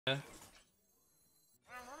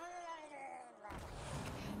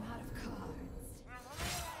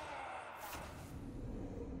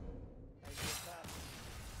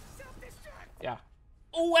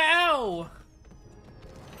Wow!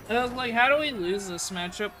 And I was like, how do we lose this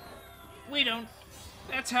matchup? We don't.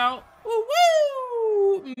 That's how.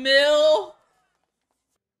 Woo! Mill!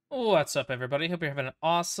 What's up, everybody? Hope you're having an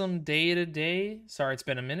awesome day today. Sorry it's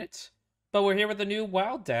been a minute. But we're here with a new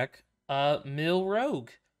WoW deck, Mill Rogue.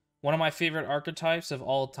 One of my favorite archetypes of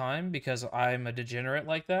all time because I'm a degenerate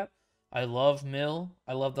like that. I love Mill.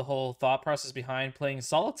 I love the whole thought process behind playing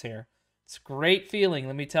Solitaire. It's a great feeling,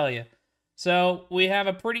 let me tell you. So, we have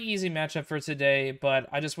a pretty easy matchup for today, but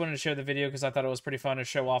I just wanted to share the video because I thought it was pretty fun to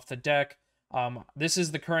show off the deck. This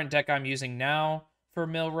is the current deck I'm using now for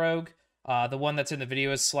Mill Rogue. The one that's in the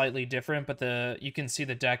video is slightly different, but you can see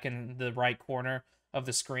the deck in the right corner of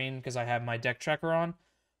the screen because I have my deck tracker on.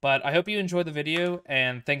 But I hope you enjoy the video,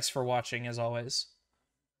 and thanks for watching as always.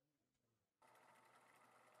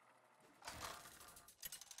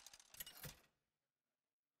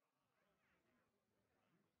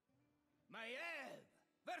 Maiev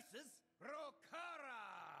versus Rokara.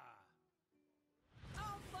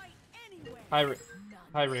 I'll fight anywhere.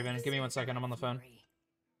 Hi, Raven. Give me 1 second. I'm on the phone.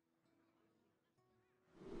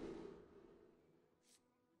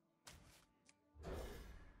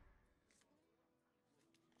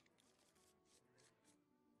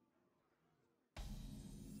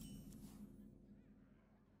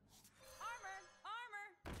 Armor!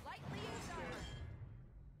 Lightly used armor.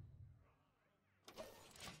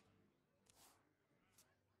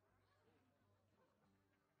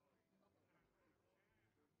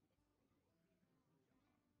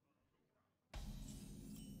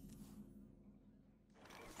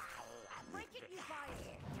 Break it, you buy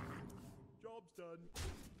it. Job's done.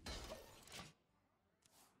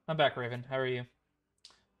 I'm back, Raven. How are you?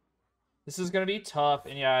 This is gonna be tough,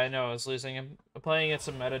 and yeah, I know I was losing. I'm playing against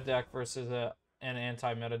a meta deck versus an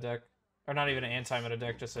anti-meta deck. Or not even an anti-meta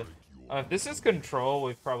deck, just a... if this is control,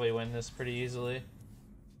 we probably win this pretty easily.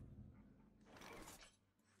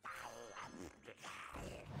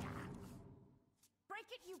 Break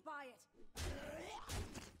it, you buy it.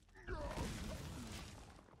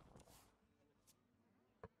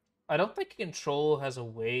 I don't think control has a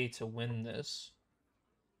way to win this.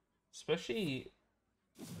 Especially...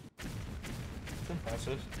 It's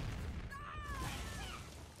impressive.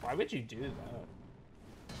 Why would you do that?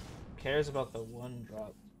 Who cares about the one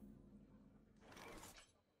drop?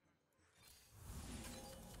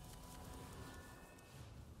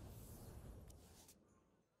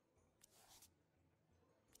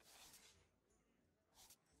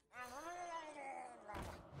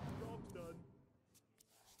 Job's done.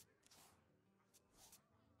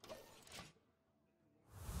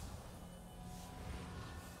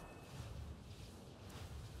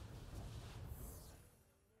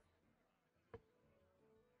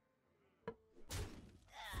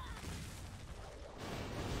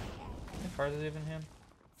 How far is it even him?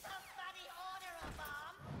 Somebody order a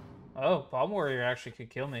bomb. Oh, Bomb Warrior actually could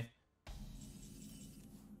kill me.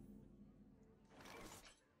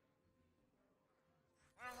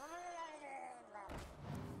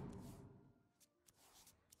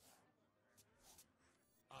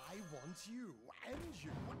 I want you, and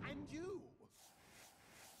you, and you.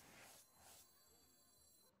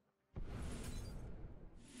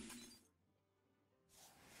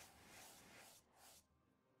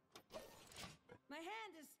 My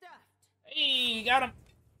hand is stuffed. Hey, got him!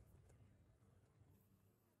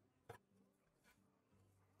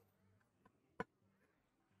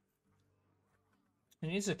 He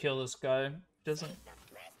needs to kill this guy. Doesn't...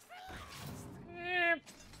 Eh.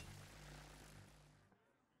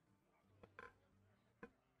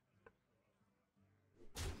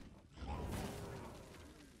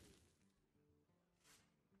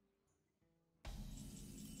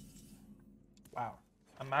 Wow.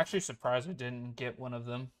 I'm actually surprised I didn't get one of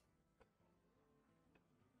them.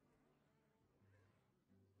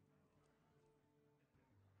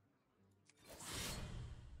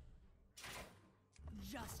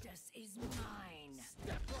 Justice is mine.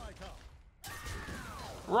 Step right up.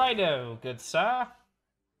 Righto, good sir. How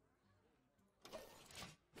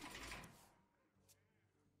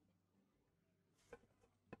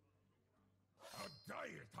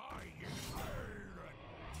dare you, pirate!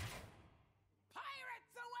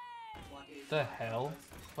 Pirates away! What the hell?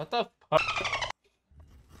 What the fuck?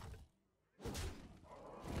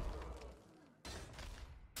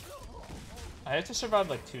 I have to survive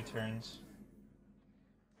like 2 turns.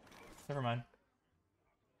 Never mind.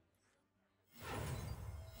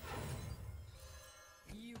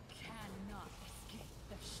 You cannot escape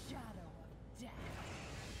the shadow of death.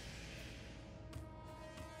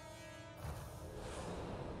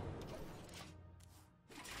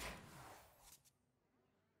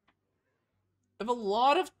 I have a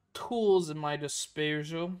lot of tools in my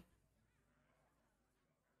disposal.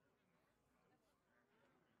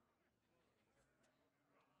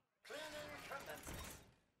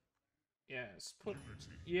 Yes, put.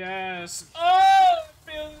 Yes. Oh, it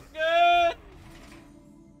feels good.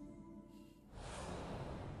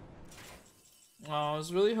 Oh, I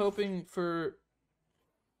was really hoping for.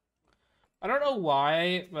 I don't know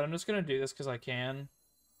why, but I'm just gonna do this because I can.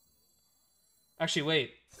 Actually,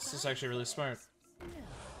 wait. This is actually really smart.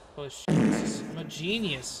 Holy shit! I'm a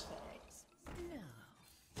genius. No.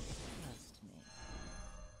 Trust me.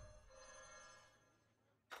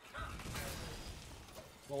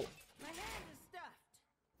 Well, My hand is stuffed.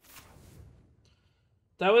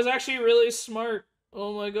 that was actually really smart.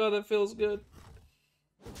 Oh my god, that feels good.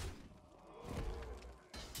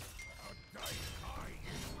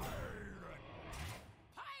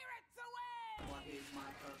 Pirates away! What is my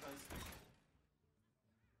purpose?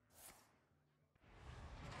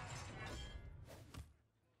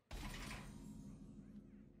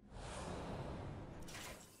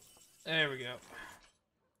 There we go.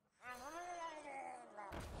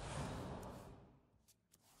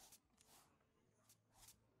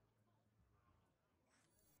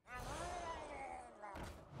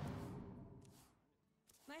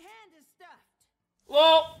 My hand is stuffed.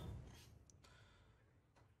 Well.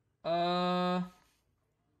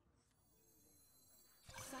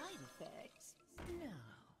 Side effects? No.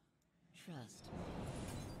 Trust me.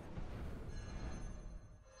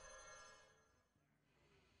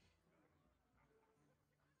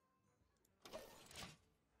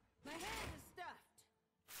 My hand is stuffed.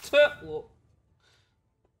 Well.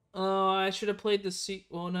 Oh, I should have played the seat.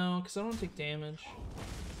 Well, no, because I don't take damage.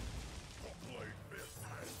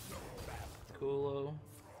 Coolo.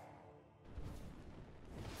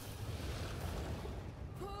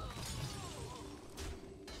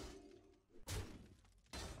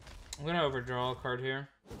 I'm gonna overdraw a card here.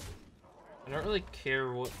 I don't really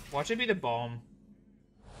care what. Watch it be the bomb.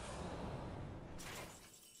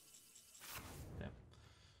 Yeah.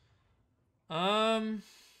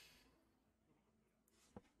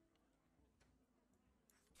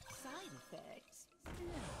 Side effects? No.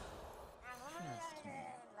 Trust me.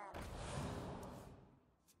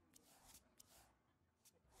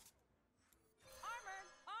 Armor!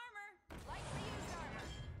 Armor! Lightly used armor!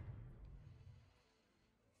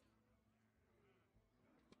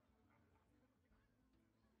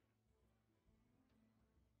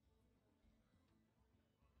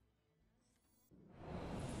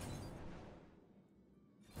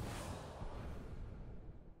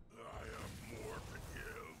 I have more to give.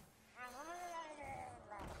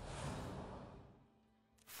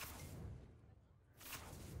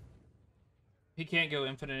 He can't go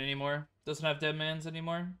infinite anymore. Doesn't have dead mans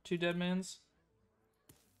anymore. 2 dead mans.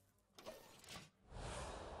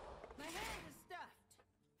 My hand is stuffed.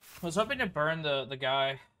 I was hoping to burn the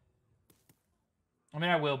guy. I mean,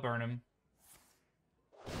 I will burn him.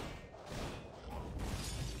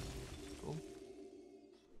 Cool.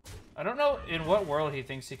 I don't know in what world he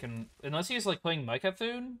thinks he can... Unless he's, like, playing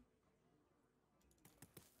Mycathune?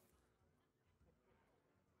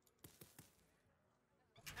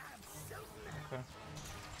 Okay.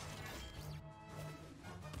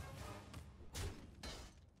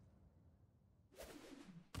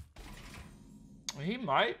 He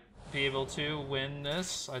might be able to win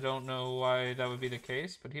this. I don't know why that would be the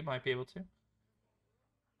case, but he might be able to.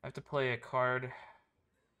 I have to play a card.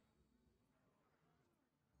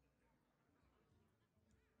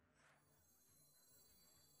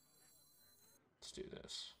 Let's do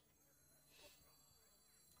this.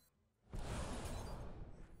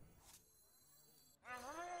 I'm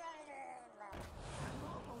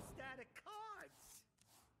almost out of cards.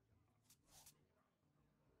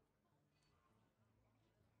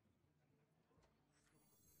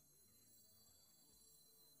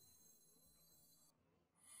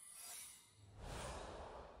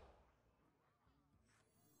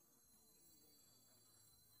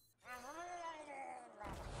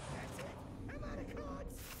 That's it. I'm out of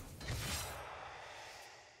cards.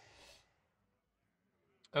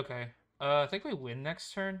 Okay. I think we win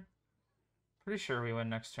next turn. Pretty sure we win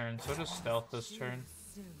next turn, so just stealth this turn.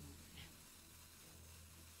 Soon.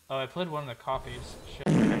 Oh, I played one of the copies. Shit,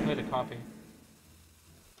 I played a copy.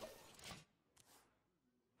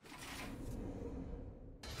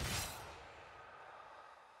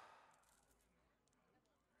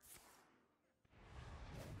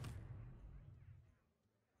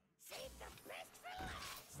 Save the best for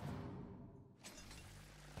last.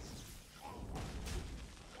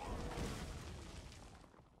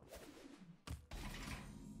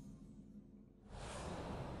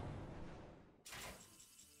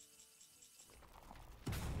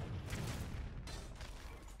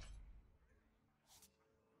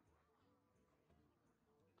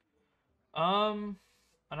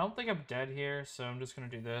 I don't think I'm dead here, so I'm just gonna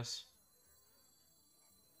do this.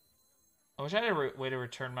 I wish I had a way to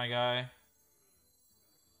return my guy.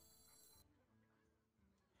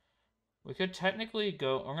 We could technically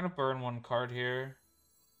go... I'm gonna burn one card here.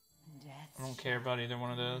 I don't care about either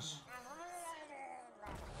one of those.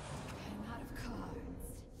 I'm out of cards.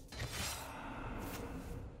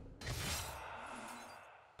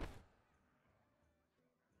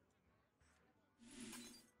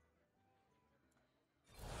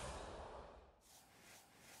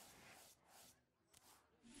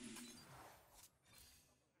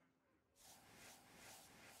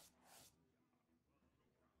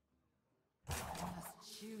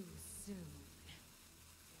 Must choose soon.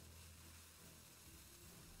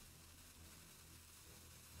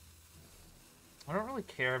 I don't really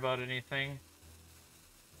care about anything.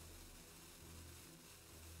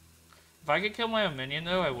 If I could kill my own minion,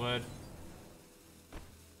 though, I would.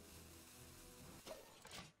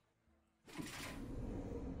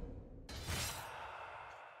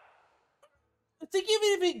 I think even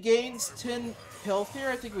if he gains 10 health here,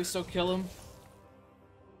 I think we still kill him.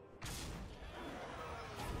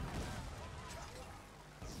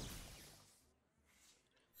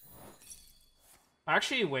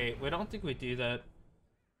 Actually, wait. We don't think we do that.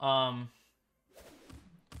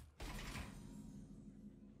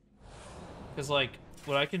 Because, like,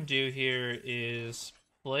 what I can do here is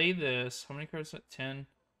play this. How many cards? 10.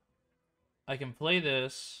 I can play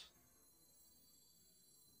this.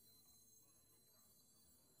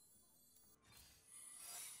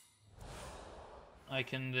 I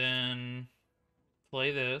can then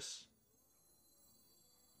play this.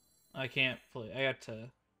 I can't play. I got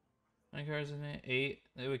to. How many cards in it? 8.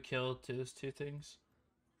 They would kill those two things.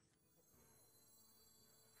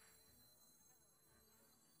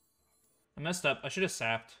 I messed up. I should have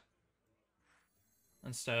sapped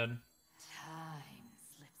instead. Time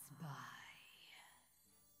slips by.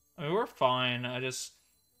 I mean, we're fine. I just...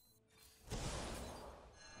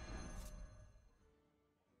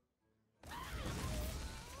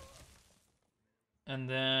 And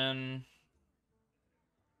then...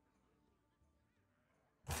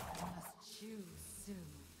 Must choose soon.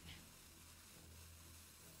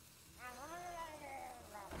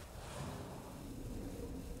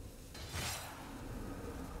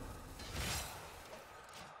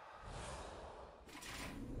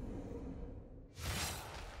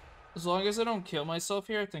 As long as I don't kill myself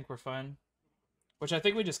here, I think we're fine. Which I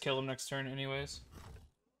think we just kill him next turn anyways.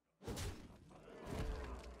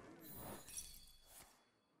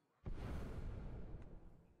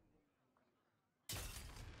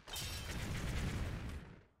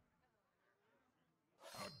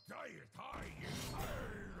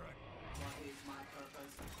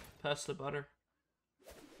 Pass the butter.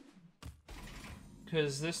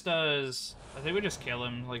 Because this does... I think we just kill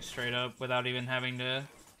him, like, straight up, without even having to...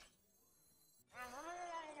 I'm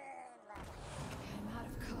out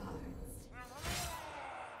of cards.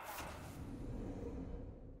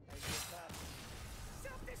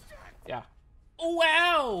 Yeah. Oh,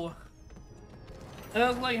 wow! I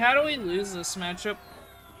was like, how do we lose this matchup?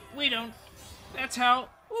 We don't. That's how...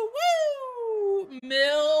 Woo!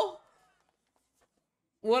 Mill!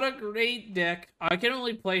 What a great deck. I can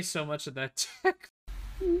only play so much of that deck.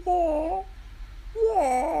 Yeah.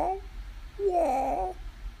 Yeah. Yeah.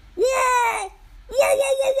 Yeah. Yeah. Yeah.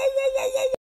 Yeah. Yeah. Yeah. Yeah.